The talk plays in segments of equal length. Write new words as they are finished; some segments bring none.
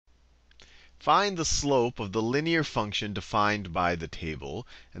Find the slope of the linear function defined by the table.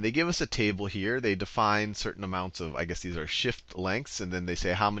 And they give us a table here. They define certain amounts of, I guess these are shift lengths, and then they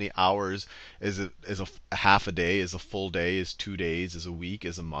say how many hours is a half a day, is a full day, is 2 days, is a week,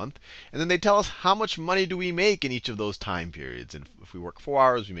 is a month. And then they tell us how much money do we make in each of those time periods. And if we work 4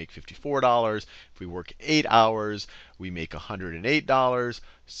 hours, we make $54. If we work 8 hours, we make $108,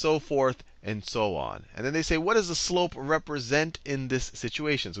 so forth and so on. And then they say, what does the slope represent in this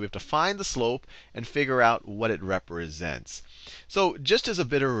situation? So we have to find the slope and figure out what it represents. So just as a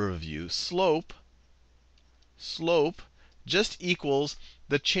bit of a review, slope just equals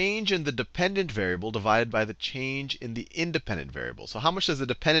the change in the dependent variable divided by the change in the independent variable. So how much does the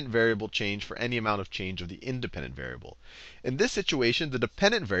dependent variable change for any amount of change of the independent variable? In this situation, the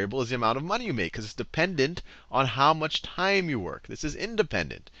dependent variable is the amount of money you make, because it's dependent on how much time you work. This is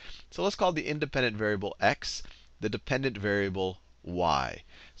independent. So let's call the independent variable x, the dependent variable y.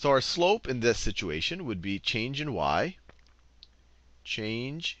 So our slope in this situation would be change in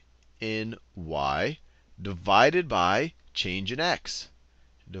y divided by change in x,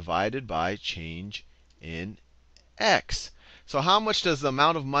 divided by change in x. So how much does the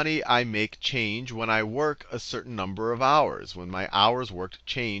amount of money I make change when I work a certain number of hours, when my hours worked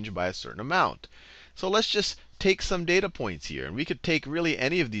change by a certain amount? So let's just take some data points here. And we could take really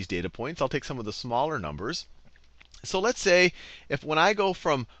any of these data points. I'll take some of the smaller numbers. So let's say if when I go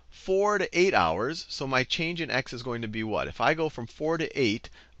from 4 to 8 hours, so my change in x is going to be what? If I go from 4 to 8,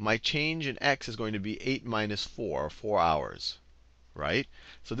 my change in x is going to be 8 minus 4, 4 hours. Right?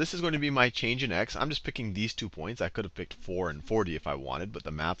 So this is going to be my change in x. I'm just picking these 2 points. I could have picked 4 and 40 if I wanted, but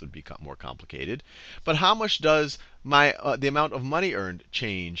the math would become more complicated. But how much does the amount of money earned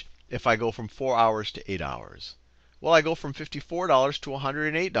change if I go from 4 hours to 8 hours? Well, I go from $54 to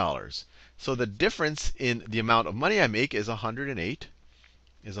 $108. So the difference in the amount of money I make is 108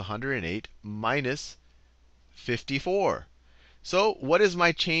 minus 54. So what is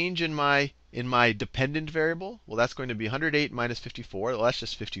my change in my dependent variable? Well, that's going to be 108 minus 54. Well, that's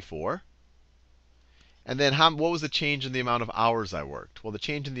just 54. And then what was the change in the amount of hours I worked? Well, the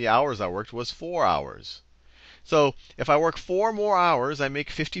change in the hours I worked was 4 hours. So if I work 4 more hours, I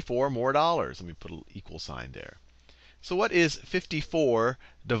make $54 more. Let me put an equal sign there. So what is 54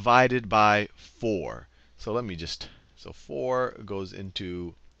 divided by 4? So let me just, so 4 goes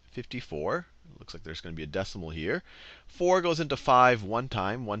into 54. It looks like there's going to be a decimal here. 4 goes into 5 one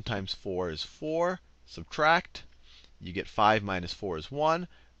time. 1 times 4 is 4. Subtract. You get 5 minus 4 is 1.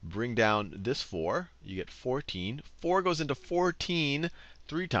 Bring down this 4. You get 14. 4 goes into 14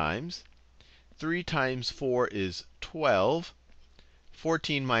 3 times. 3 times 4 is 12.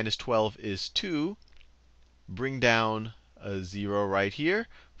 14 minus 12 is 2. Bring down a 0 right here.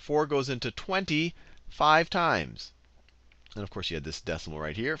 4 goes into 20 5 times. And of course, you had this decimal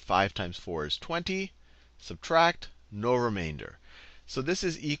right here. 5 times 4 is 20. Subtract, no remainder. So this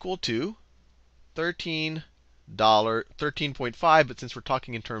is equal to $13.5. But since we're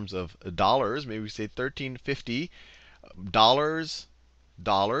talking in terms of dollars, maybe we say $13.50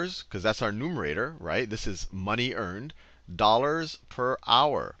 because that's our numerator, right? This is money earned. Dollars per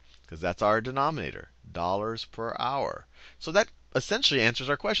hour, because that's our denominator. Dollars per hour. So that essentially answers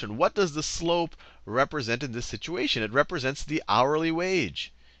our question. What does the slope represent in this situation? It represents the hourly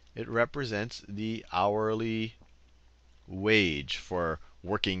wage. It represents the hourly wage for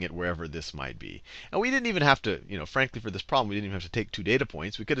working at wherever this might be. And we didn't even have to, frankly, for this problem, we didn't even have to take 2 data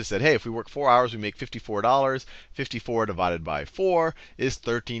points. We could have said, hey, if we work 4 hours, we make $54. 54 divided by 4 is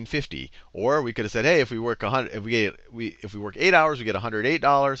 $13.50. Or we could have said, hey, if we work 100, if we work 8 hours, we get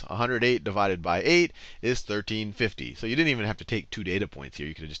 $108. 108 divided by 8 is $13.50. So you didn't even have to take 2 data points here.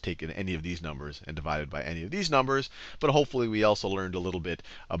 You could have just taken any of these numbers and divided by any of these numbers. But hopefully, we also learned a little bit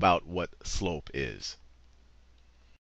about what slope is.